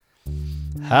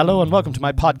Hello and welcome to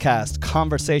my podcast,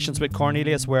 Conversations with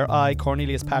Cornelius, where I,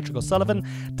 Cornelius Patrick O'Sullivan,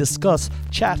 discuss,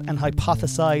 chat and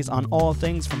hypothesize on all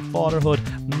things from fatherhood,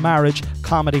 marriage,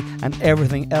 comedy and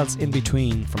everything else in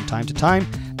between. From time to time,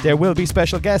 there will be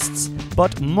special guests,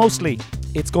 but mostly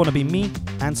it's going to be me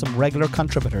and some regular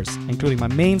contributors, including my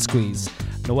main squeeze,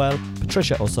 Noelle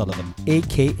Patricia O'Sullivan,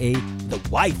 aka the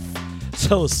wife.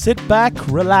 So sit back,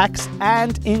 relax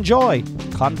and enjoy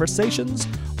Conversations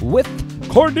with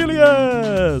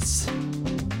Cornelius.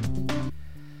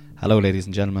 Hello ladies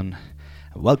and gentlemen,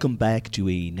 welcome back to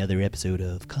another episode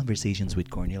of Conversations with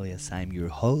Cornelius. I'm your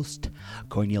host,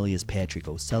 Cornelius Patrick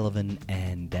O'Sullivan,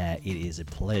 and it is a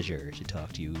pleasure to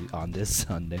talk to you on this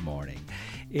Sunday morning.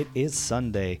 It is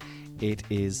Sunday. It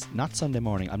is not Sunday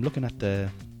morning. I'm looking at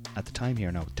the time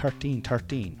here now.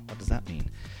 13:13. What does that mean?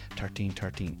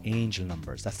 13:13. Angel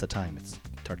numbers. That's the time. It's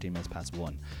 13 minutes past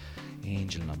 1.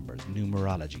 Angel numbers,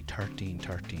 numerology,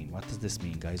 13:13. What does this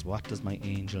mean, guys? What does my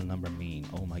angel number mean?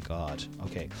 Oh my God.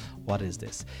 Okay, what is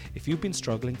this? If you've been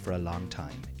struggling for a long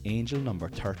time, angel number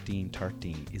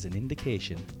 13:13 is an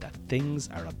indication that things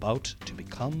are about to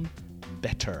become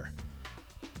better.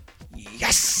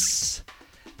 Yes!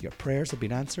 Your prayers have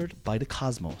been answered by the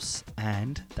cosmos,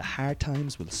 and the hard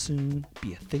times will soon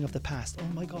be a thing of the past.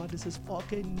 Oh my God, this is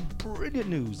fucking brilliant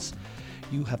news.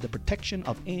 You have the protection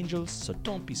of angels, so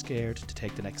don't be scared to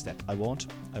take the next step. I will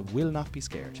not be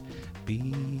scared. Be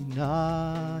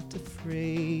not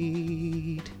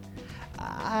afraid.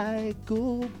 I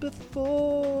go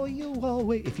before you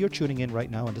always. If you're tuning in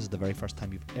right now and this is the very first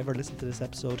time you've ever listened to this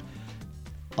episode,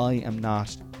 I am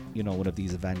not, one of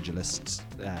these evangelist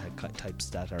types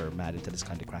that are mad into this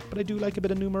kind of crack. But I do like a bit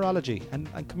of numerology. And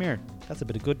come here, that's a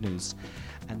bit of good news.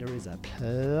 And there is a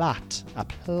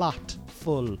plot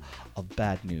full of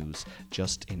bad news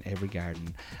just in every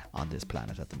garden on this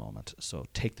planet at the moment. So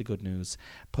take the good news,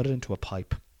 put it into a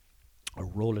pipe, or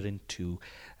roll it into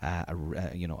a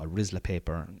Rizla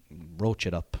paper, roach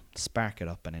it up, spark it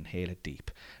up and inhale it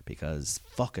deep, because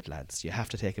fuck it lads, you have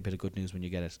to take a bit of good news when you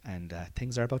get it, and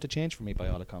things are about to change for me by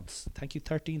all accounts. Thank you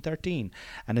 13:13,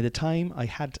 and at the time I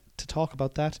had to talk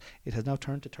about that, it has now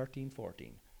turned to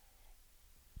 13:14.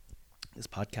 This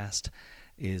podcast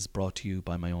is brought to you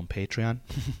by my own Patreon.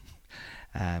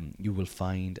 You will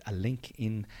find a link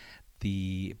in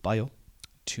the bio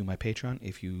to my Patreon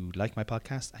if you like my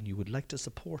podcast and you would like to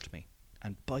support me.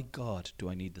 And by God, do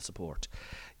I need the support.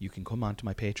 You can come on to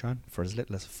my Patreon for as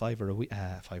little as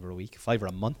 $5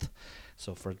 a month.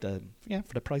 So for the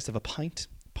price of a pint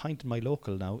in my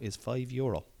local now is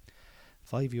 €5.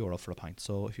 €5 for a pint.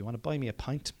 So if you want to buy me a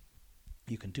pint,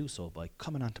 you can do so by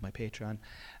coming onto my Patreon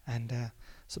and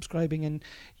subscribing, and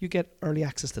you get early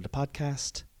access to the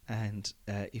podcast. And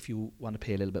if you want to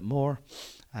pay a little bit more,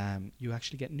 you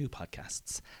actually get new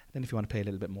podcasts. Then if you want to pay a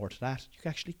little bit more to that, you can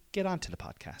actually get onto the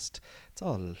podcast. It's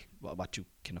all what you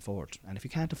can afford. And if you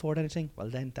can't afford anything, well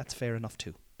then that's fair enough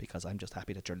too, because I'm just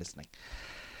happy that you're listening.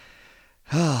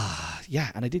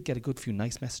 Yeah, and I did get a good few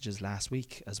nice messages last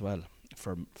week as well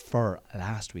for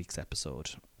last week's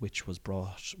episode, which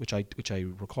I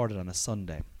recorded on a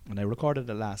Sunday. And I recorded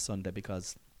it last Sunday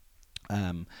because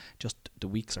just the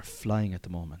weeks are flying at the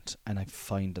moment, and I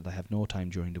find that I have no time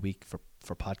during the week for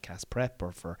podcast prep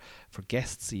or for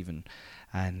guests even,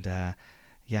 and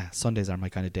Sundays are my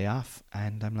kind of day off,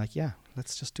 and I'm like,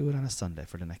 let's just do it on a Sunday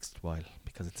for the next while,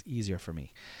 because it's easier for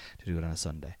me to do it on a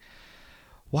Sunday.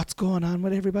 What's going on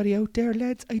with everybody out there,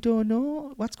 lads? I don't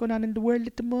know what's going on in the world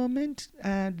at the moment.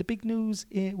 The big news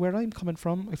where I'm coming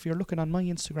from, if you're looking on my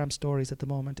Instagram stories at the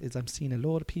moment, is I'm seeing a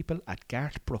load of people at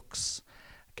Garth Brooks.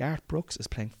 Garth Brooks is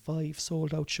playing 5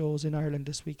 sold-out shows in Ireland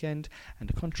this weekend, and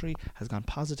the country has gone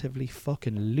positively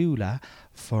fucking lula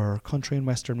for country and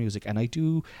western music. And I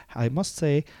must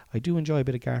say, I do enjoy a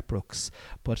bit of Garth Brooks,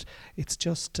 but it's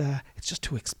just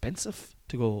too expensive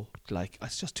to go. Like,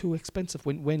 it's just too expensive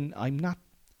when I'm not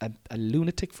a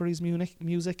lunatic for his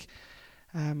music.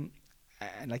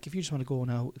 And like, if you just want to go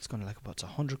now, it's going to like about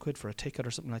 £100 for a ticket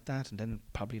or something like that, and then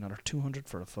probably another 200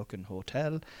 for a fucking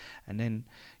hotel, and then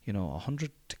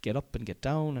 100 to get up and get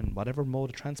down, and whatever mode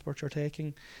of transport you're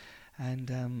taking, and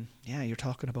you're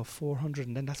talking about 400,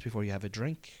 and then that's before you have a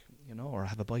drink, or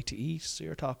have a bite to eat. So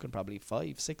you're talking probably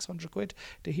 £500-600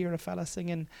 to hear a fella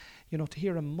singing, to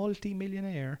hear a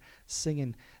multi-millionaire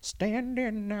singing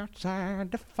 "Standing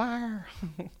Outside the Fire."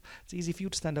 It's easy for you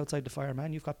to stand outside the fire,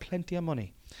 man. You've got plenty of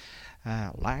money.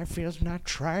 Life is not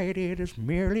tried, it is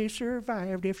merely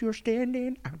survived if you're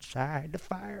standing outside the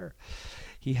fire.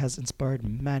 He has inspired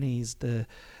many. He's the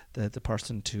the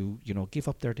person to, you know, give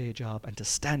up their day job and to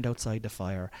stand outside the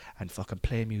fire and fucking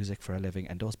play music for a living.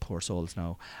 And those poor souls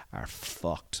now are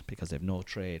fucked because they've no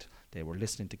trade. They were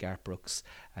listening to Garth Brooks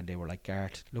and they were like,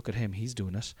 Garth, look at him, he's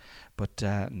doing it. But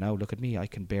now look at me, I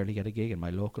can barely get a gig in my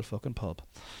local fucking pub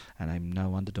and I'm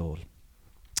now on the dole.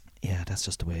 Yeah, that's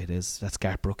just the way it is. That's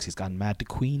Garth Brooks. He's gone mad. The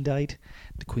Queen died.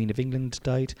 The Queen of England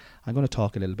died. I'm going to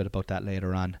talk a little bit about that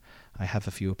later on. I have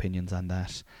a few opinions on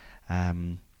that.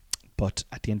 But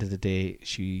at the end of the day,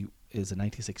 she is a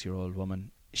 96-year-old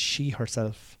woman. She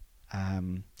herself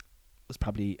was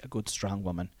probably a good, strong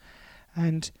woman.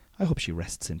 And I hope she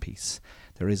rests in peace.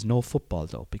 There is no football,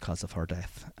 though, because of her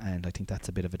death. And I think that's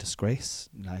a bit of a disgrace,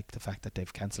 like the fact that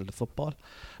they've cancelled the football.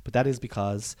 But that is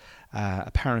because,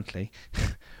 apparently,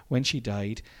 when she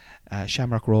died,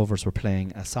 Shamrock Rovers were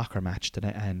playing a soccer match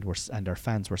and their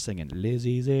fans were singing,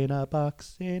 Lizzie's in a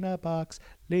box,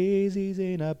 Lizzie's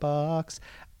in a box.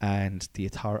 And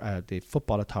the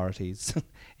football authorities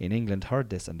in England heard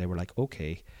this and they were like,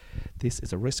 okay, this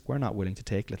is a risk we're not willing to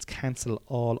take. Let's cancel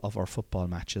all of our football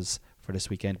matches for this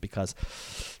weekend because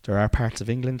there are parts of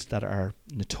England that are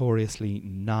notoriously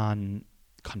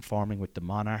non-conforming with the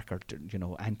monarch or, you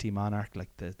know, anti-monarch, like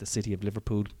the city of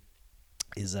Liverpool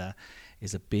is a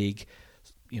big,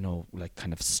 you know, like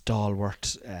kind of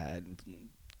stalwart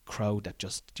crowd that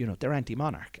just, you know, they're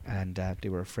anti-monarch and they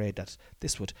were afraid that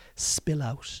this would spill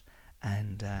out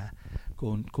and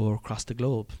go across the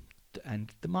globe.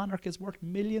 And the monarch is worth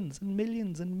millions and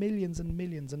millions and millions and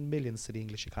millions and millions to the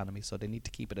English economy, so they need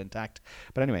to keep it intact.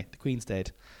 But anyway, the Queen's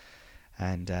dead.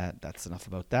 And that's enough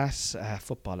about that.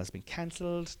 Football has been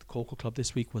cancelled. The Cocoa Club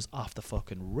this week was off the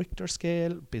fucking Richter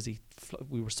scale. Busy.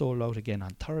 We were sold out again on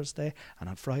Thursday and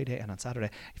on Friday and on Saturday.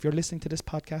 If you're listening to this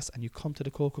podcast and you come to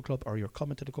the Cocoa Club or you're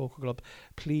coming to the Cocoa Club,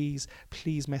 please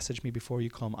message me before you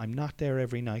come. I'm not there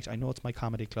every night. I know it's my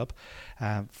comedy club.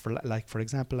 For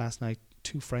example, last night,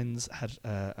 2 friends had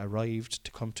arrived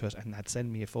to come to it and had sent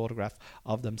me a photograph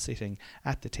of them sitting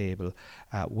at the table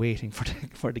waiting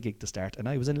for the gig to start. And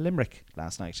I was in Limerick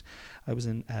last night. I was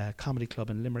in a comedy club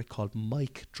in Limerick called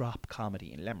Mic Drop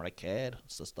Comedy in Limerick, kid.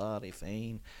 It's a story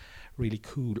fine. Really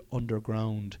cool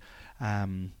underground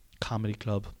comedy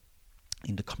club.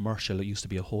 In the Commercial, it used to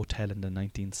be a hotel in the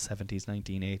 1970s,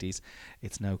 1980s.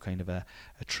 It's now kind of a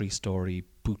 3-story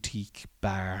boutique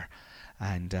bar.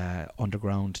 And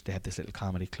underground, they have this little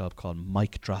comedy club called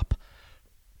Mic Drop.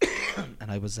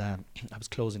 And I was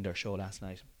closing their show last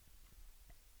night.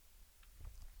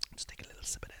 Just take a little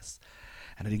sip of this.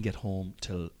 And I didn't get home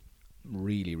till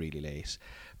really, really late.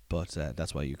 But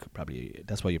that's why you probably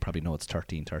know it's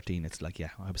 13:13. It's like, yeah,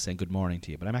 I was saying good morning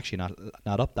to you, but I'm actually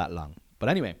not up that long. But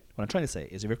anyway, what I'm trying to say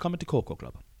is, if you're coming to Cocoa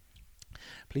Club,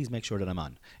 please make sure that I'm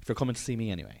on. If you're coming to see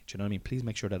me anyway, do you know what I mean? Please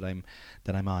make sure that I'm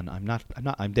on.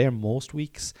 I'm there most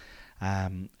weeks.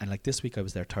 And like this week I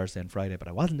was there Thursday and Friday, but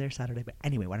I wasn't there Saturday. But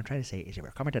anyway, what I'm trying to say is, if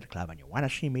you're coming to the club and you want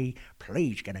to see me,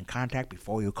 please get in contact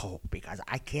before you go, because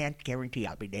I can't guarantee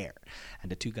I'll be there.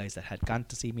 And the 2 guys that had gone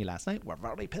to see me last night were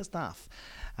very pissed off.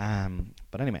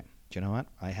 But anyway, do you know what?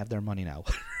 I have their money now.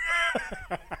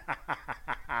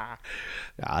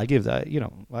 I'll give that, you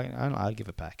know, I'll give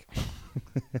it back.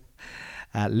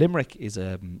 Limerick is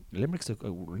Limerick's a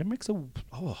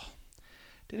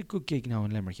did a good gig now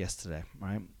in Limerick yesterday,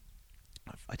 right?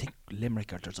 I think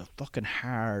Limerick, there's a fucking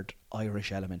hard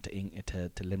Irish element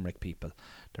to Limerick people.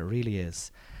 There really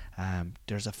is.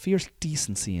 There's a fierce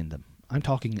decency in them.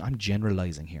 I'm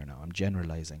generalising here now.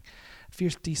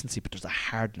 Fierce decency, but there's a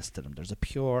hardness to them. There's a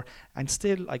pure, and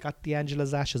still I got the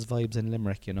Angela's Ashes vibes in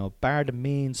Limerick, you know, bar the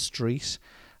main street.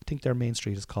 I think their main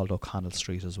street is called O'Connell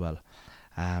Street as well.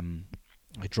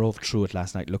 I drove through it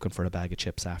last night looking for a bag of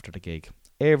chips after the gig.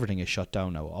 Everything is shut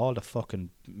down now. All the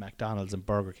fucking McDonald's and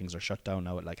Burger Kings are shut down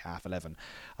now at like 11:30.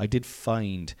 I did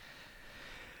find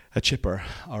a chipper,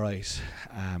 alright.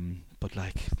 But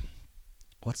like,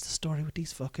 what's the story with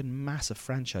these fucking massive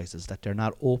franchises that they're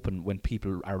not open when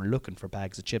people are looking for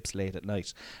bags of chips late at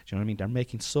night? Do you know what I mean? They're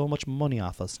making so much money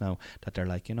off us now that they're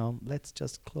like, you know, let's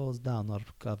just close down.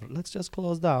 Let's just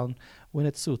close down when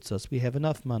it suits us. We have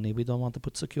enough money. We don't want to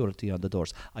put security on the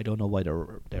doors. I don't know why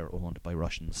they're owned by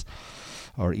Russians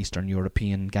or Eastern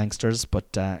European gangsters,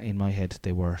 but in my head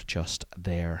they were just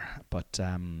there. But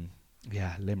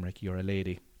yeah, Limerick, you're a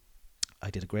lady. I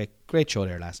did a great show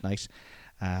there last night.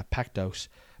 Packed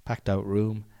out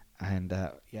room, and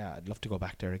yeah, I'd love to go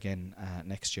back there again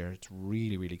next year. It's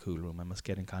really, really cool room. I must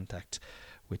get in contact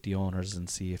with the owners and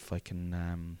see if I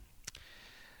can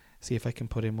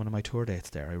put in one of my tour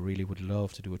dates there. I really would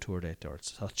love to do a tour date there.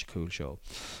 It's such a cool show,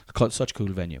 such a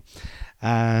cool venue.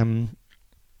 One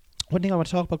thing I want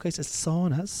to talk about, guys, is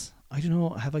saunas. I don't know,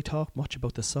 have I talked much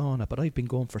about the sauna? But I've been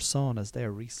going for saunas there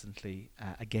recently.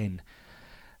 Again,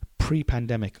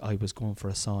 pre-pandemic, I was going for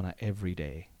a sauna every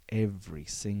day, every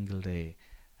single day.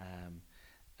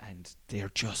 And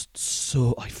they're just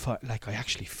so, I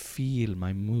actually feel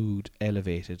my mood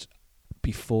elevated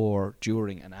before,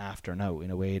 during, and after now in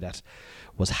a way that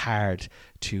was hard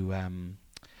to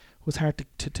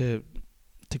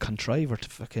to contrive, or to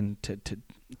fucking to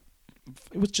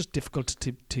it was just difficult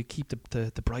to keep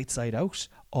the bright side out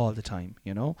all the time,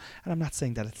 you know. And I'm not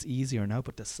saying that it's easier now,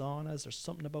 but the saunas, there's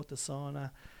something about the sauna.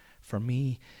 For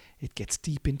me, it gets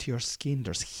deep into your skin.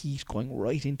 There's heat going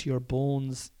right into your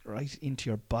bones, right into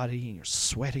your body, and you're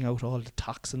sweating out all the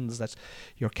toxins that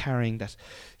you're carrying. That,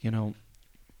 you know.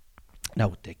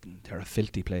 Now, they're a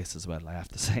filthy place as well, I have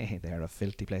to say. They're a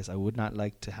filthy place. I would not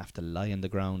like to have to lie on the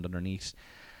ground underneath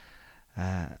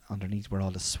where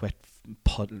all the sweat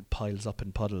piles up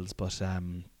in puddles. But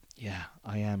yeah,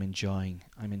 I'm enjoying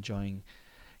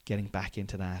getting back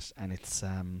into that. And it's,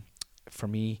 for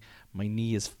me, my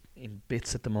knee is in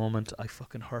bits at the moment. I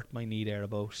fucking hurt my knee there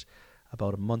about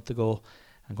a month ago.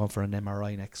 I'm going for an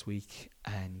MRI next week,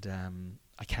 and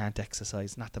I can't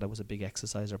exercise. Not that I was a big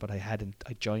exerciser, but I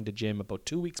joined a gym about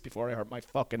 2 weeks before I hurt my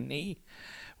fucking knee,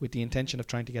 with the intention of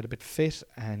trying to get a bit fit.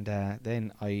 And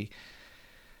then I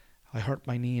hurt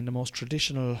my knee in the most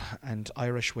traditional and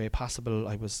Irish way possible.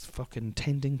 I was fucking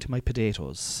tending to my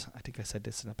potatoes. I think I said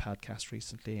this in a podcast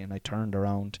recently, and I turned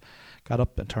around, got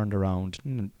up and turned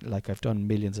around, like I've done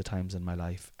millions of times in my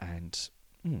life, and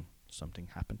something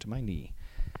happened to my knee.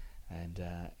 And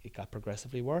it got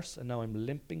progressively worse, and now I'm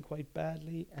limping quite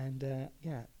badly. And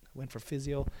I went for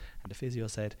physio, and the physio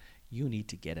said, you need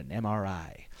to get an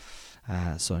MRI.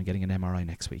 So I'm getting an MRI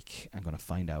next week. I'm going to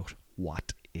find out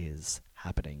what is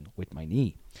happening with my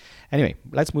knee. Anyway,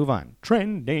 let's move on.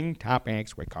 Trending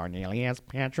topics with Cornelius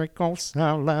Patrick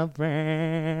O'Sullivan.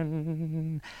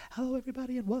 Hello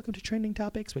everybody, and welcome to Trending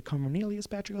Topics with Cornelius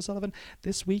Patrick O'Sullivan.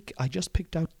 This week I just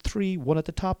picked out 3, one at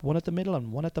the top, one at the middle,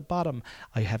 and one at the bottom.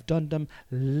 I have done them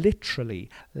literally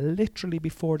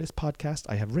before this podcast.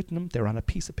 I have written them. They're on a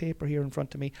piece of paper here in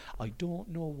front of me. I don't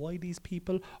know why these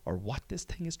people or what this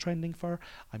thing is trending for.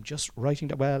 I'm just writing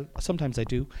that. Well, sometimes I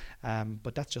do,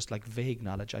 but that's just like vague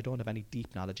knowledge. I don't have any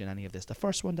deep knowledge in any of this. The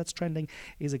first one that's trending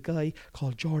is a guy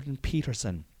called Jordan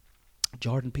Peterson.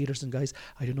 Jordan Peterson, guys,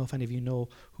 I don't know if any of you know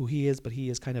who he is, but he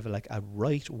is kind of like a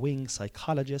right-wing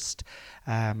psychologist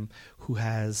who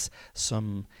has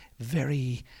some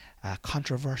very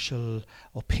controversial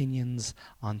opinions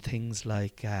on things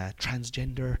like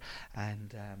transgender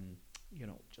and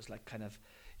just like kind of,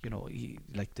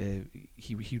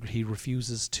 he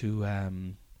refuses to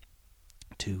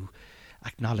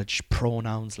acknowledge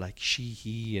pronouns like she,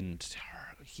 he, and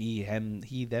her, he, him,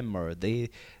 he, them, or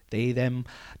they, them.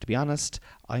 To be honest,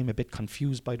 I'm a bit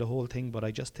confused by the whole thing, but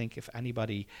I just think if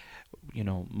anybody,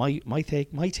 my take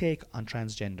on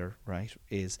transgender, right,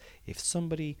 is if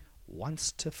somebody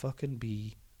wants to fucking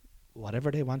be whatever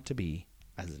they want to be,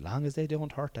 as long as they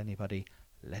don't hurt anybody,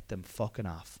 let them fucking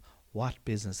off. What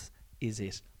business is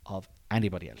it of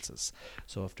anybody else's?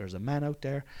 So if there's a man out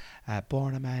there,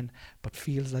 born a man but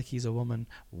feels like he's a woman,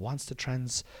 what is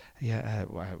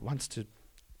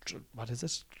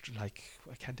it? Like,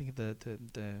 I can't think of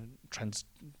the trans.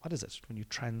 What is it when you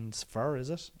transfer? Is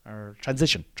it or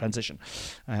transition?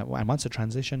 And wants to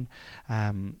transition,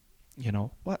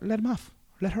 what? Let him off.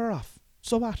 Let her off.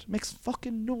 So what? Makes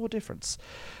fucking no difference.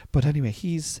 But anyway,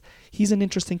 he's an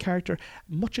interesting character.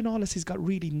 Much in all this, he's got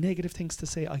really negative things to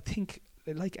say. I think,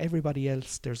 like everybody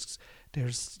else, there's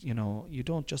you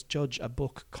don't just judge a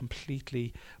book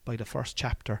completely by the first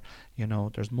chapter.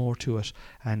 There's more to it,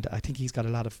 and I think he's got a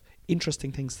lot of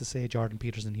interesting things to say. Jordan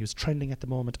Peterson, he was trending at the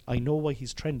moment. I know why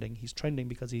he's trending. He's trending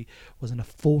because he was in a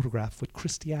photograph with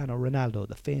Cristiano Ronaldo,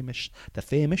 the famous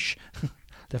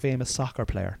soccer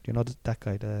player. That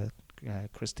guy,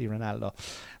 Cristiano Ronaldo.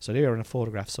 So they were in a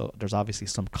photograph, so there's obviously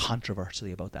some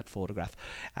controversy about that photograph,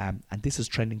 and this is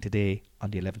trending today on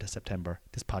the 11th of September.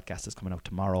 This podcast is coming out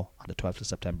tomorrow on the 12th of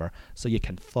September, so you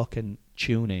can fucking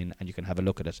tune in and you can have a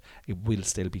look at it. It will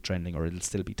still be trending, or it'll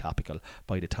still be topical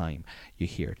by the time you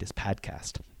hear this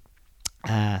podcast.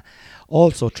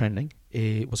 Also trending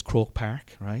was Croke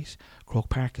Park, right? Croke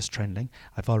Park is trending.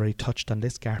 I've already touched on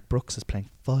this. Garth Brooks is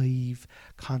playing 5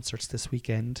 concerts this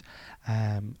weekend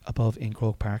above in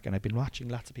Croke Park, and I've been watching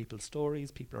lots of people's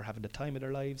stories. People are having the time of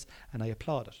their lives, and I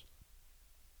applaud it.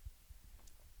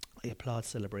 I applaud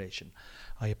celebration.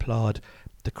 I applaud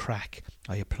the crack.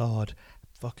 I applaud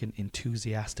fucking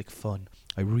enthusiastic fun.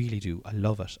 I really do. I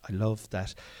love it. I love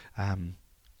that. I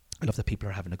love that people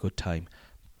are having a good time,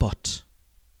 but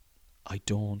I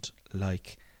don't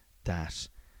like that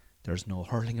there's no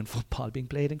hurling and football being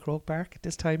played in Croke Park at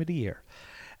this time of the year.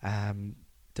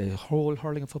 The whole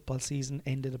hurling and football season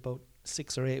ended about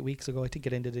 6 or 8 weeks ago. I think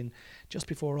it ended in just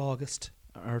before August,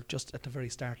 or just at the very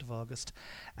start of August,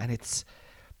 and it's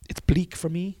bleak for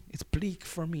me. It's bleak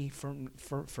for me,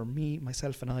 for me,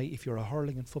 myself and I. If you're a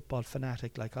hurling and football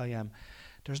fanatic like I am,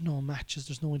 there's no matches,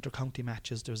 there's no inter-county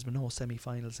matches, there's no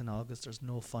semi-finals in August, there's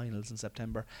no finals in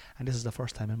September, and this is the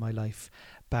first time in my life,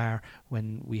 bar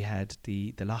when we had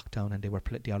the lockdown and they were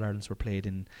the All-Irelands were played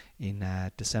in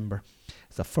December.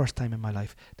 It's the first time in my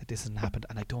life that this hasn't happened,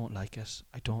 and I don't like it.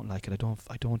 I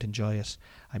don't enjoy it.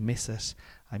 I miss it.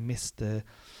 I miss the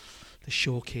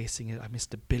showcasing it. I miss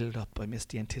the build-up. I miss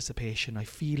the anticipation. I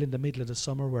feel in the middle of the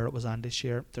summer where it was on this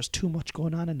year, there's too much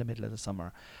going on in the middle of the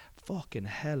summer. Fucking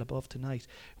hell above tonight.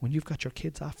 When you've got your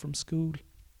kids off from school,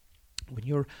 when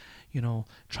you're,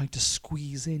 trying to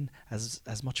squeeze in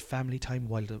as much family time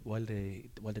while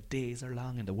the days are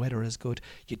long and the weather is good,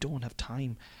 you don't have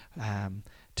time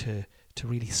to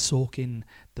really soak in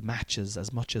the matches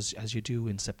as much as you do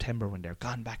in September when they're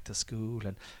gone back to school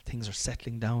and things are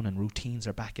settling down and routines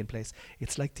are back in place.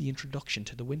 It's like the introduction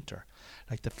to the winter.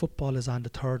 Like the football is on the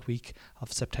 3rd week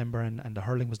of September and the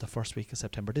hurling was the 1st week of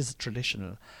September. This is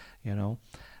traditional,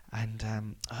 and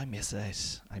I miss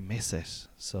it.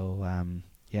 So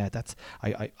yeah, that's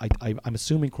I'm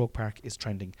assuming Croke Park is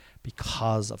trending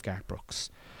because of Garth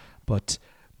Brooks, but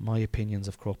my opinions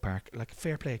of Croke Park, like,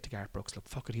 fair play to Garth Brooks. Look,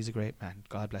 fuck it, he's a great man.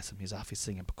 God bless him. He's off his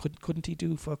singing, but couldn't he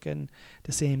do fucking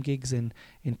the same gigs in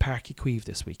Páirc Uí Chaoimh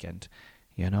this weekend?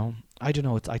 I don't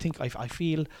know. I think the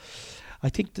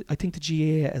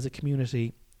GAA as a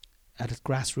community, at its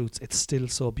grassroots, it's still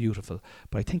so beautiful.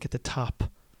 But I think at the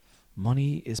top,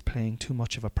 money is playing too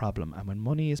much of a problem. And when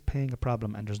money is playing a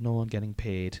problem and there's no one getting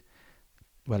paid,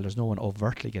 well, there's no one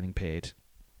overtly getting paid,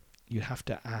 you have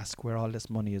to ask where all this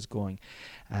money is going.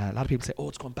 A lot of people say,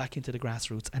 it's going back into the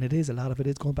grassroots. And it is. A lot of it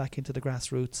is going back into the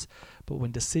grassroots. But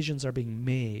when decisions are being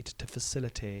made to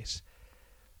facilitate,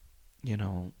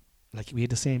 like we had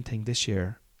the same thing this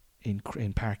year in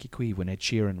Páirc Uí Chaoimh when Ed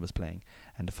Sheeran was playing.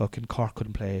 And the fucking Cork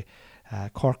could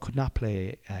not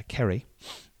play Kerry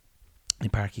in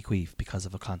Páirc Uí Chaoimh because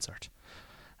of a concert.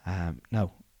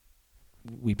 Now,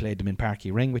 we played them in Páirc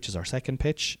Uí Ring, which is our second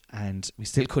pitch, and we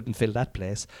still couldn't fill that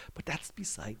place. But that's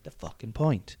beside the fucking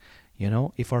point.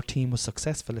 If our team was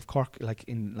successful, if Cork, like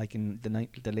in the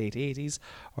late 80s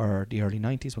or the early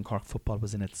 90s when Cork football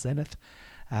was in its zenith,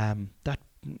 that Páirc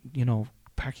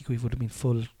Uí Chaoimh would have been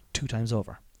full 2 times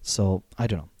over. So I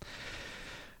don't know.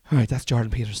 All right, that's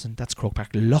Jordan Peterson. That's Croke Park.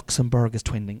 Luxembourg is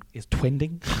twinning.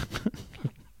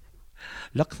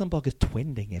 Luxembourg is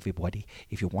twinning, everybody.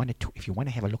 If you want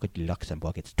to have a look at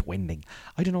Luxembourg, it's twinning.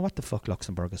 I don't know what the fuck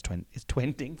Luxembourg is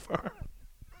twinning for.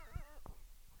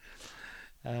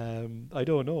 I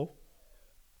don't know.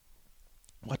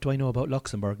 What do I know about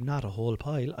Luxembourg? Not a whole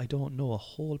pile. I don't know a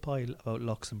whole pile about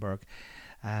Luxembourg.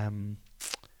 I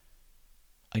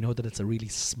know that it's a really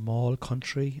small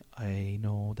country. I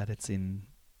know that it's in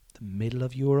the middle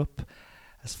of Europe.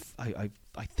 I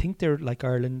think they're like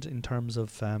Ireland in terms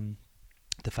of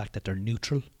the fact that they're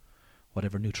neutral,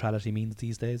 whatever neutrality means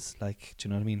these days. Like, do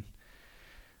you know what I mean?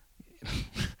 Do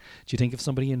you think if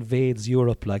somebody invades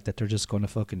Europe like that, they're just going to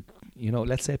fucking,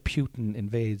 let's say Putin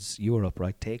invades Europe,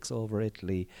 right? Takes over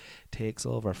Italy, takes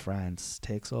over France,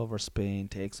 takes over Spain,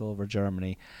 takes over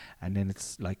Germany, and then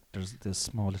it's like there's this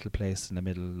small little place in the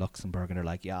middle, Luxembourg, and they're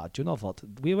like, yeah, do you know what?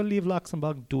 We will leave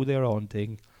Luxembourg do their own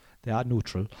thing. They are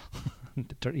neutral.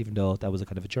 Even though that was a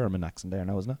kind of a German accent there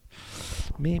now, isn't it?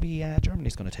 Maybe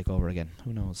Germany's going to take over again.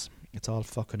 Who knows? It's all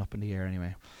fucking up in the air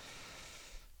anyway.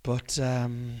 But,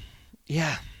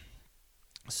 yeah.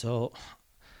 So,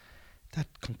 that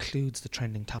concludes the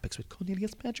trending topics with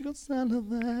Cornelius Patrick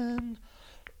O'Sullivan.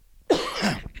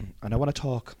 And I want to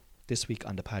talk this week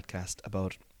on the podcast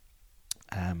about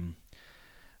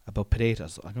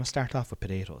potatoes. I'm going to start off with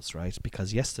potatoes, right?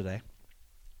 Because yesterday,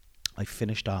 I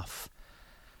finished off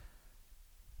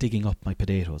digging up my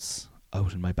potatoes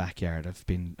out in my backyard. I've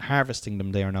been harvesting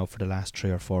them there now for the last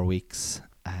 3 or 4 weeks,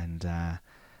 and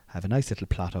have a nice little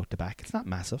plot out the back. It's not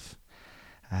massive.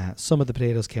 Some of the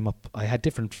potatoes came up. I had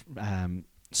different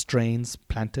strains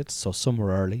planted, so some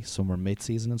were early, some were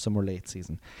mid-season, and some were late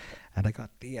season. And I got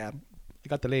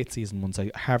the late season ones. I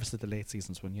harvested the late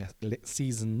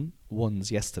season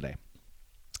ones yesterday,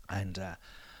 and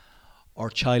our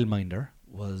childminder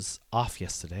was off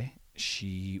yesterday.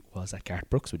 She was at Garth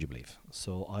Brooks, would you believe?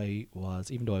 So I was,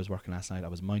 even though I was working last night, I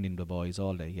was minding the boys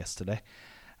all day yesterday,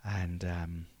 and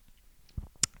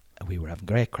we were having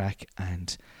great crack.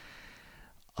 And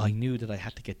I knew that I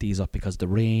had to get these up because the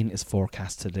rain is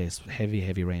forecasted today. It's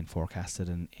heavy rain forecasted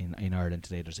in Ireland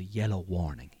today. There's a yellow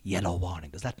warning. Yellow warning.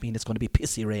 Does that mean it's going to be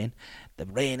pissy rain? The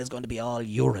rain is going to be all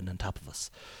urine on top of us.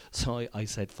 So I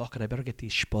said, fuck it, I better get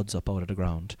these spuds up out of the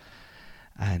ground.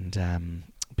 And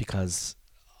because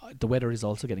the weather is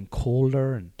also getting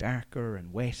colder and darker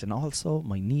and wet, and also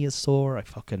my knee is sore. I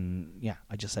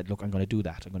just said, look, I'm going to do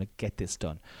that. I'm going to get this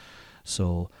done.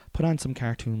 So put on some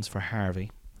cartoons for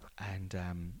Harvey. And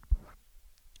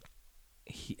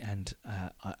and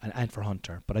for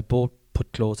Hunter, but I both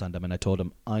put clothes on them, and I told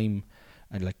them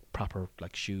and like proper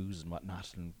like shoes and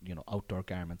whatnot, and outdoor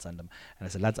garments on them. And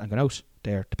I said, lads, I'm going out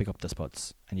there to pick up the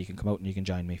spuds, and you can come out and you can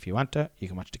join me if you want to. You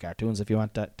can watch the cartoons if you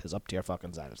want to. It's up to your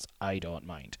fucking selves. I don't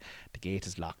mind. The gate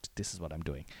is locked. This is what I'm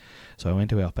doing. So I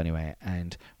went away up anyway.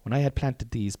 And when I had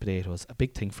planted these potatoes, a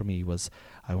big thing for me was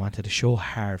I wanted to show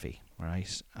Harvey.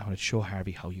 Right, I wanted to show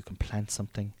Harvey how you can plant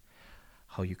something,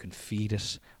 how you can feed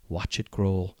it, watch it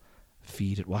grow,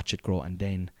 feed it, watch it grow, and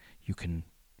then you can,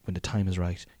 when the time is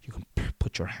right, you can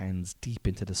put your hands deep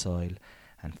into the soil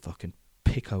and fucking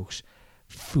pick out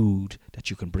food that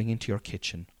you can bring into your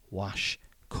kitchen, wash,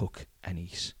 cook, and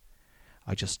eat.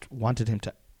 I just wanted him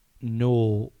to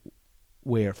know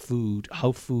where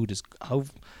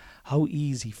how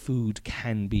easy food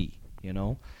can be,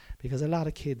 because a lot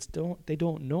of kids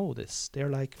don't know this. They're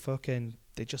like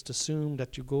they just assume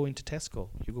that you go into Tesco,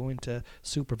 you go into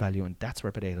Super Value, and that's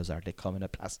where potatoes are. They come in a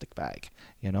plastic bag,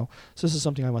 So this is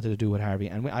something I wanted to do with Harvey,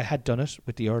 and I had done it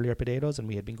with the earlier potatoes, and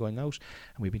we had been going out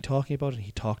and we'd been talking about it, and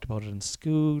he talked about it in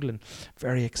school and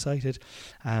very excited,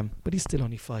 but he's still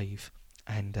only 5,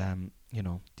 and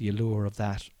the allure of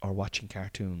that or watching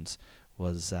cartoons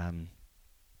was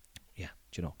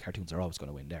cartoons are always going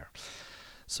to win there.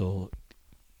 So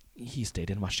he stayed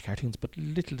in and watched cartoons, but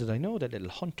little did I know that little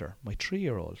Hunter, my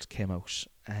 3-year-old, came out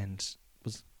and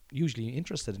was usually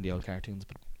interested in the old cartoons,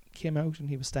 but came out and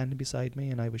he was standing beside me,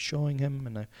 and I was showing him,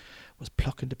 and I was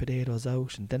plucking the potatoes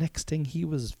out, and the next thing he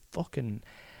was fucking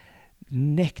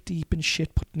neck deep in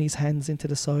shit, putting his hands into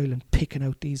the soil and picking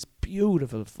out these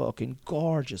beautiful fucking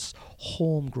gorgeous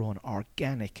homegrown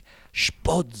organic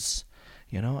spuds,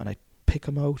 and I'd pick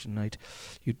them out, and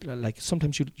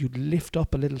sometimes you'd lift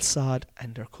up a little sod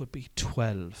and there could be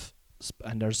 12,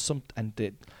 and there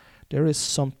is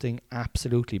something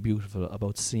absolutely beautiful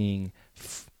about seeing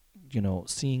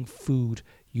seeing food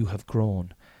you have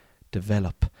grown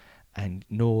develop, and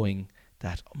knowing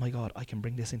that, oh my God, I can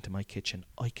bring this into my kitchen,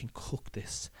 I can cook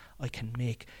this, I can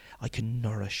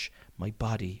nourish my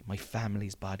body, my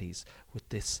family's bodies with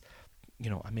this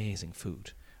amazing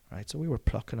food. Right, so we were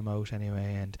plucking them out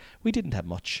anyway, and we didn't have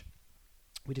much.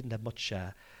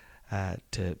 To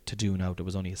do now. There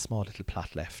was only a small little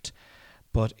plot left,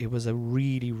 but it was a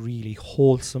really, really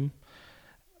wholesome,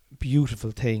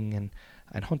 beautiful thing.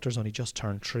 And Hunter's only just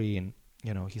turned 3, and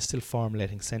he's still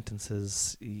formulating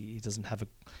sentences. He doesn't have a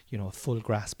full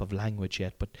grasp of language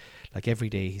yet, but like every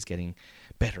day he's getting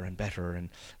better and better. And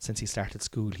since he started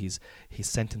school, his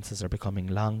sentences are becoming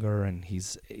longer, and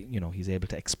he's able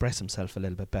to express himself a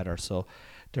little bit better. So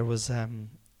there was there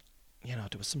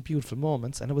was some beautiful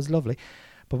moments, and it was lovely.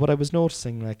 But what I was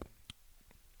noticing, like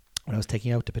when I was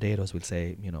taking out the potatoes, we'll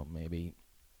say maybe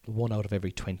 1 out of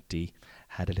every 20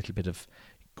 had a little bit of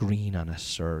green on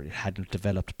it, or it hadn't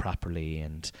developed properly,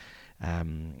 and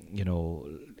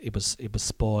it was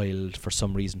spoiled for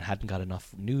some reason, hadn't got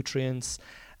enough nutrients,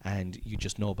 and you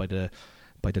just know by the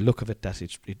look of it that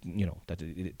it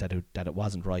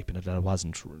wasn't ripe, and that it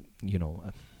wasn't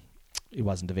it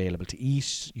wasn't available to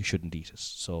eat. You shouldn't eat it.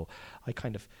 So I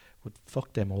kind of would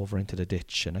fuck them over into the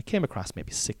ditch, and I came across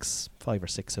maybe 5 or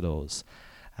 6 of those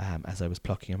as I was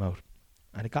plucking them out,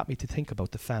 and it got me to think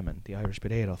about the famine, the Irish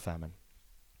potato famine.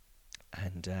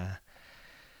 And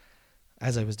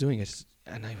as I was doing it,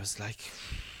 and I was like,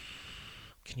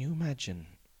 can you imagine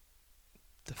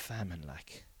the famine,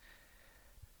 like,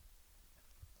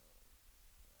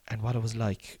 and what it was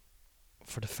like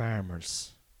for the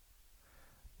farmers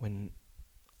when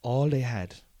all they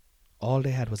had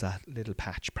was that little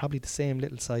patch, probably the same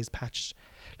little size patch.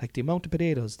 Like, the amount of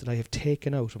potatoes that I have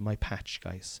taken out of my patch,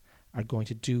 guys, are going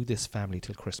to do this family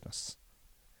till Christmas.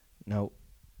 Now,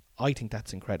 I think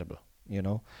that's incredible.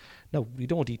 Now, we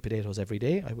don't eat potatoes every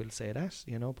day, I will say that,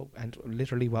 but and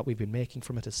literally what we've been making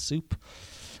from it is soup,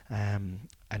 and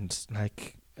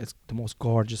like, it's the most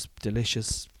gorgeous,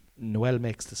 delicious. Noelle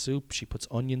makes the soup. She puts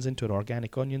onions into it,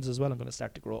 organic onions as well. I'm going to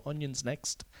start to grow onions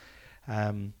next,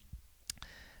 and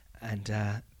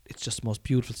it's just the most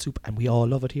beautiful soup, and we all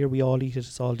love it here. We all eat it.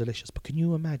 It's all delicious. But can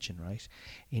you imagine, right,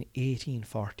 in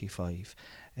 1845,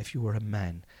 if you were a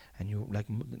man and you, like,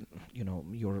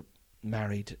 you're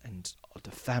married, and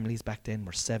the families back then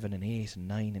were 7 and 8 and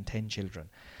 9 and 10 children.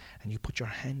 And you put your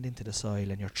hand into the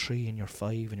soil, and your 3 and your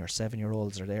 5 and your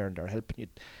 7-year-olds are there, and they're helping you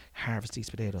harvest these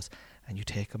potatoes, and you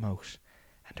take them out,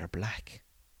 and they're black.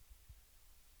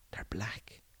 They're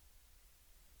black.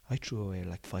 I threw away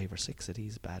like 5 or 6 of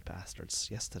these bad bastards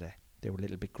yesterday. They were a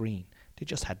little bit green. They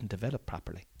just hadn't developed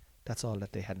properly. That's all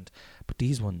that they hadn't. But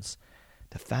these ones,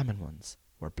 the famine ones,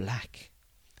 were black.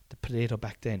 The potato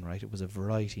back then, right, it was a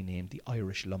variety named the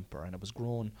Irish lumper, and it was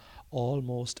grown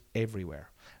almost everywhere.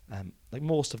 Like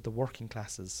most of the working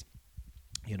classes,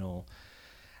 you know,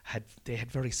 had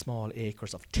very small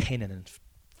acres of tenant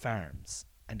farms,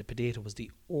 and the potato was the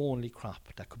only crop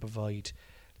that could provide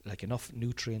like enough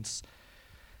nutrients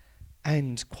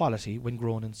and quality when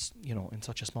grown in in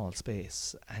such a small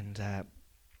space. And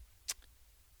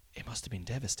it must have been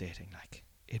devastating. Like,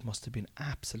 it must have been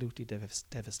absolutely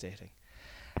devastating.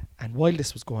 And while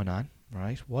this was going on,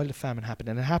 right, while the famine happened,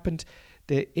 and it happened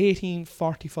the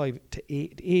 1845 to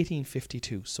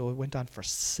 1852, so it went on for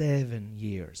 7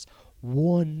 years.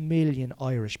 1 million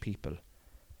Irish people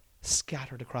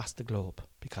scattered across the globe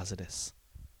because of this,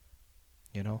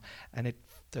 and it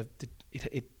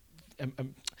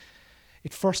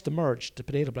first emerged, the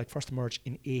potato blight first emerged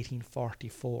in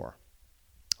 1844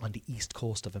 on the east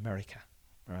coast of America,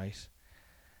 right,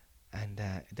 and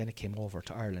then it came over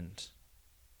to Ireland.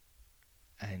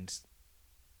 And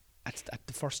at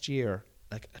the first year,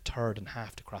 like a third and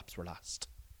half the crops were lost.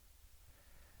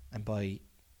 And by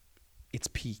its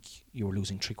peak, you were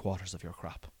losing 3/4 of your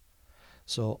crop.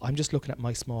 So I'm just looking at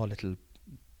my small little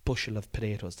bushel of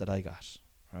potatoes that I got,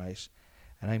 right?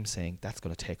 And I'm saying that's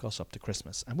going to take us up to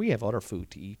Christmas. And we have other food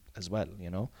to eat as well,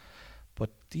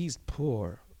 But these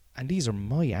poor, and these are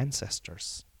my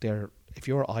ancestors. If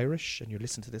you're Irish and you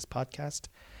listen to this podcast,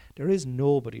 there is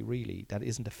nobody really that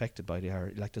isn't affected by the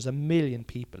Irish. Like, there's 1 million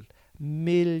people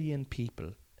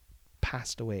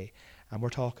passed away, and we're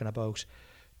talking about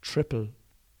triple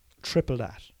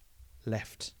that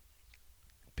left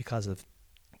because of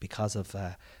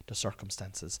the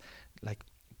circumstances. Like,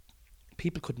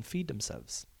 people couldn't feed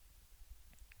themselves,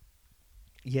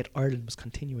 yet Ireland was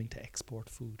continuing to export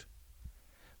food.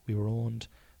 We were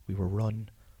run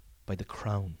by the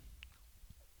Crown.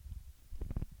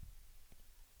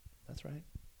 That's right.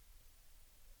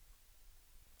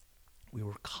 We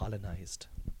were colonized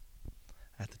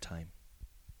at the time.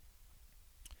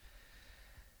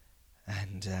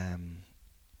 And,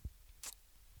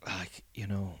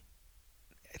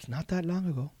 it's not that long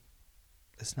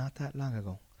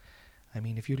ago. I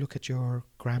mean, if you look at your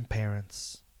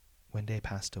grandparents when they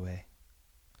passed away,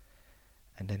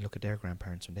 and then look at their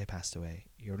grandparents when they passed away,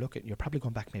 you're probably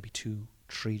going back maybe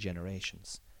 2-3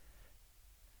 generations.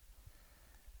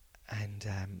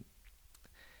 And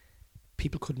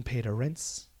people couldn't pay their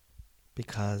rents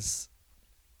because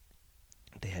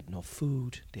they had no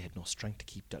food, they had no strength to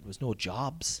keep that. There was no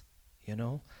jobs,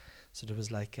 So there was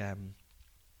like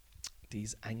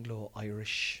these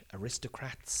Anglo-Irish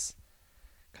aristocrats,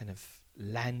 kind of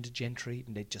land gentry,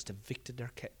 and they just evicted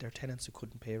their tenants who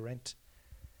couldn't pay rent.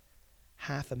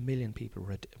 500,000 people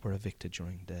were evicted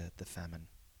during the famine.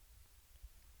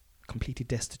 Completely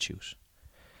destitute.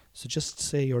 So just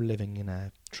say you're living in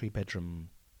a 3-bedroom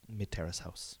mid-terrace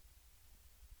house,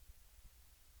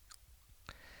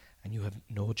 and you have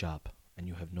no job, and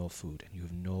you have no food, and you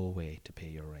have no way to pay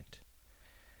your rent.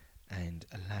 And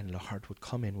a landlord would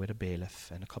come in with a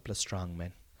bailiff and a couple of strong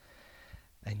men,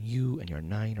 and you and your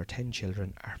 9 or 10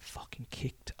 children are fucking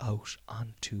kicked out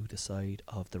onto the side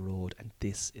of the road. And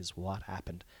this is what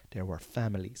happened. There were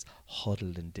families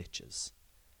huddled in ditches,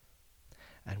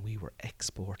 and we were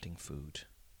exporting food.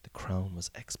 The Crown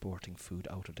was exporting food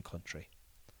out of the country.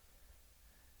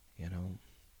 It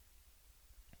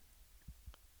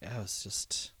was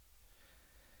just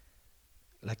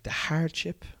like the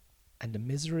hardship and the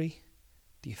misery,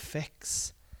 the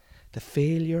effects, the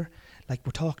failure. Like,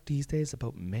 we're talking these days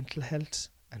about mental health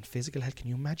and physical health. Can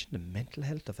you imagine the mental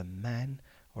health of a man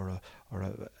or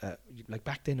a like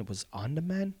back then it was on the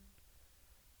man?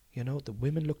 The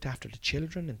women looked after the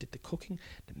children and did the cooking.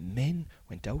 The men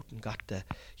went out and got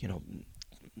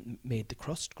made the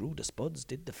crust, grew the spuds,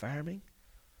 did the farming.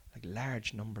 Like,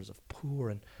 large numbers of poor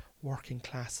and working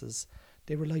classes,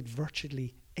 they relied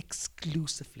virtually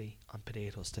exclusively on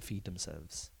potatoes to feed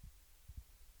themselves.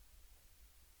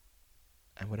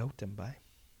 And without them,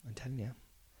 I'm telling you,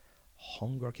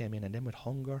 hunger came in, and then with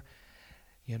hunger,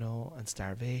 and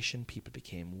starvation, people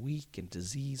became weak, and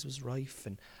disease was rife,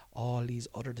 and all these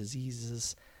other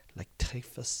diseases like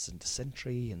typhus and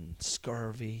dysentery and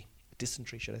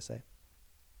dysentery, should I say.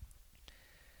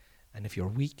 And if you're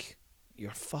weak,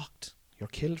 you're fucked. You're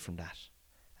killed from that.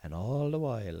 And all the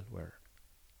while, we're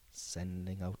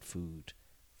sending out food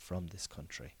from this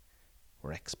country.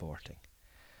 We're exporting.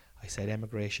 I said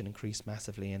emigration increased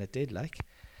massively, and it did, like,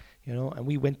 you know, and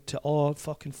we went to all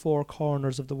fucking four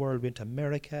corners of the world. We went to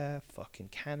America, fucking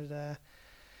Canada,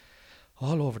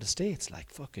 all over the States,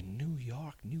 like fucking New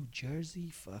York, New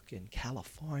Jersey, fucking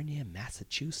California,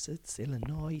 Massachusetts,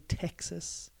 Illinois,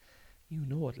 Texas. You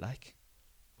know it, like.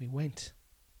 We went.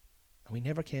 And we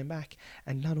never came back.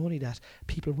 And not only that,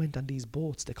 people went on these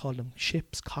boats. They called them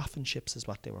ships. Coffin ships is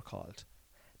what they were called.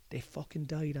 They fucking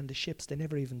died on the ships. They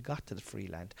never even got to the free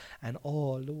land. And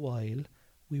all the while,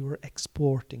 we were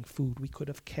exporting food we could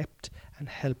have kept and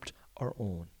helped our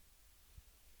own.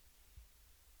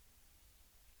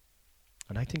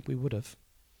 And I think we would have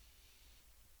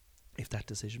if that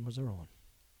decision was our own,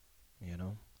 you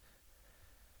know.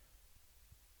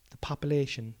 The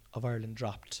population of Ireland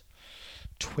dropped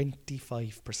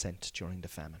 25% during the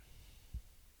famine.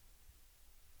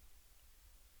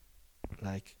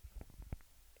 Like,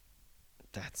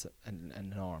 that's an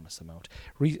enormous amount.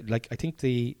 Like, I think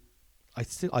I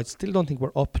still don't think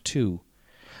we're up to,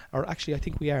 or actually I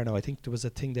think we are now. I think there was a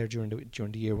thing there during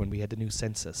the year when we had the new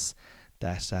census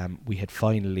that we had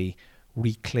finally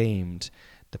reclaimed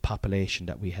the population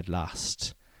that we had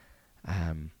lost,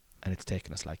 and it's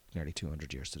taken us like nearly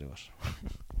 200 years to do it.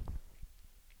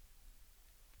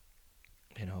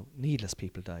 You know, needless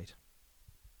people died.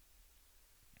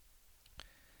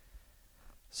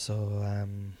 So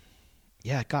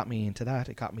yeah, it got me into that.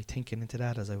 It got me thinking into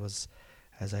that as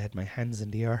I had my hands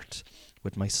in the earth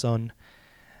with my son,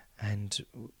 and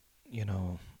you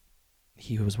know,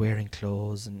 he was wearing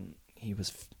clothes and he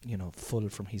was full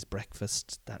from his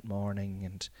breakfast that morning,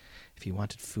 and if he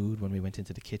wanted food when we went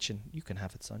into the kitchen, you can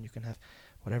have it, son, you can have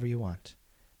whatever you want,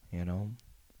 you know.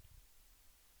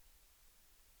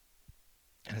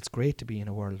 And it's great to be in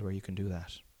a world where you can do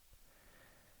that.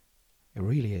 It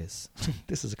really is.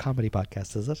 This is a comedy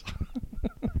podcast, is it?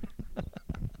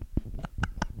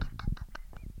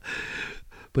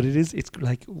 But it's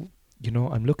like, you know,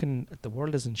 I'm looking at the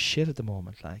world is in shit at the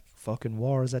moment. Like, fucking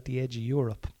war is at the edge of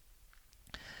Europe.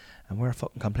 And we're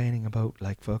fucking complaining about,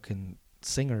 like, fucking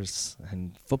singers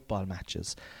and football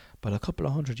matches. But a couple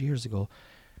of 100 years ago,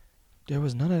 there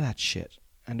was none of that shit.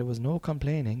 And there was no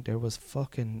complaining. There was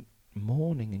fucking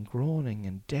moaning and groaning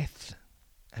and death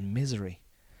and misery.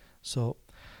 So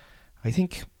I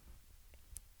think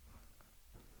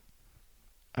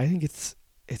it's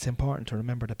important to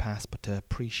remember the past, but to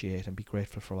appreciate and be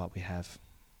grateful for what we have,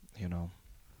 you know.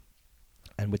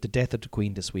 And with the death of the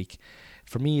Queen this week,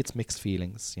 for me it's mixed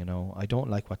feelings, you know. I don't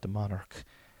like what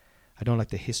I don't like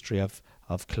the history of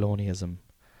colonialism.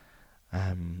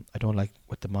 I don't like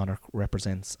what the monarch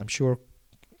represents. I'm sure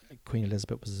Queen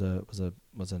Elizabeth was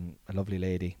a lovely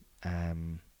lady,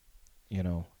 you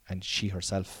know, and she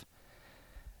herself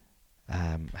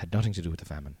had nothing to do with the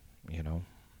famine, you know.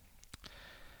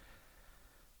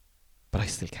 But I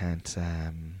still can't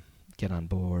get on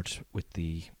board with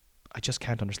I just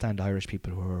can't understand Irish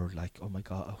people who are like, oh my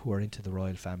God, who are into the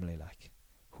royal family, like,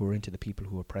 who are into the people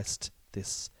who oppressed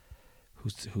this,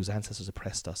 whose ancestors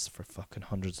oppressed us for fucking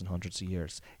hundreds and hundreds of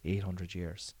years, 800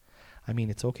 years. I mean,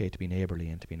 it's okay to be neighbourly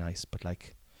and to be nice, but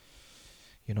like,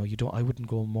 you know, I wouldn't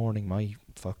go mourning my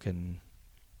fucking,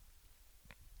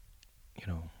 you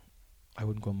know, I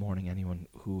wouldn't go mourning anyone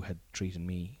who had treated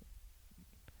me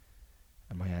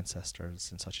and my ancestors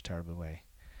in such a terrible way.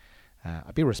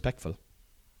 I'd be respectful,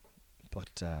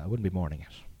 but I wouldn't be mourning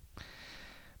it.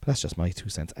 But that's just my 2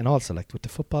 cents. And also, like, with the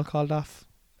football called off,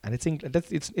 and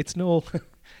it's no,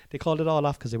 they called it all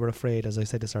off because they were afraid, as I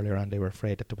said this earlier on, they were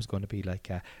afraid that there was going to be like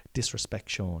disrespect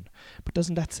shown. But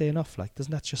doesn't that say enough? Like,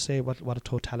 doesn't that just say what a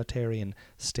totalitarian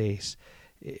state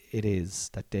it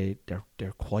is, that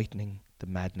they're quietening the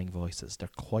maddening voices. They're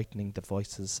quietening the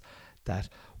voices that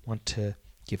want to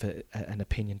give an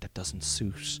opinion that doesn't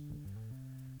suit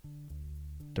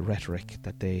the rhetoric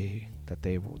that they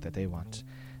want.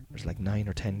 There's like 9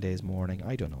 or 10 days mourning.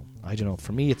 I don't know.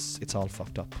 For me, it's all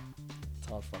fucked up. It's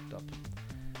all fucked up.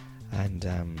 And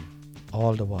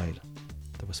all the while,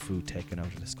 there was food taken out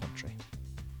of this country,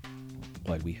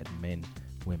 while we had men,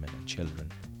 women, and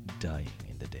children dying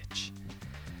in the ditch.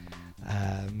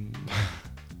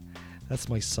 That's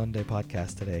my Sunday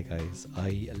podcast today, guys.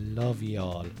 I love you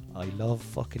all. I love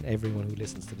fucking everyone who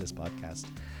listens to this podcast.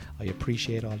 I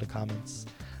appreciate all the comments.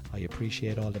 I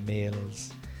appreciate all the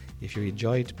mails. If you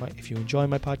enjoy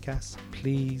my podcast,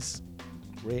 please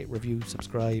rate, review,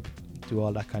 subscribe, do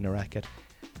all that kind of racket.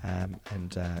 And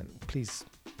please,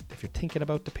 if you're thinking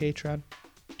about the Patreon,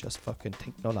 just fucking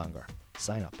think no longer.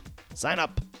 Sign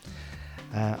up.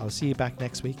 I'll see you back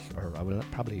next week, or I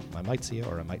might see you,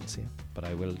 or I mightn't see you, but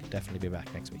I will definitely be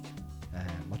back next week.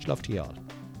 Much love to you all.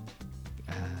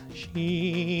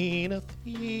 Sheena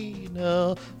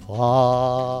Fina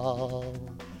Fall.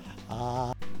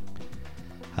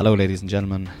 Hello, ladies and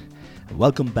gentlemen.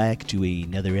 Welcome back to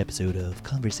another episode of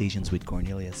Conversations with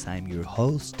Cornelius. I'm your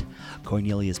host,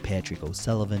 Cornelius Patrick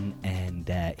O'Sullivan, and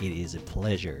it is a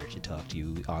pleasure to talk to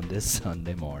you on this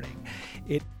Sunday morning.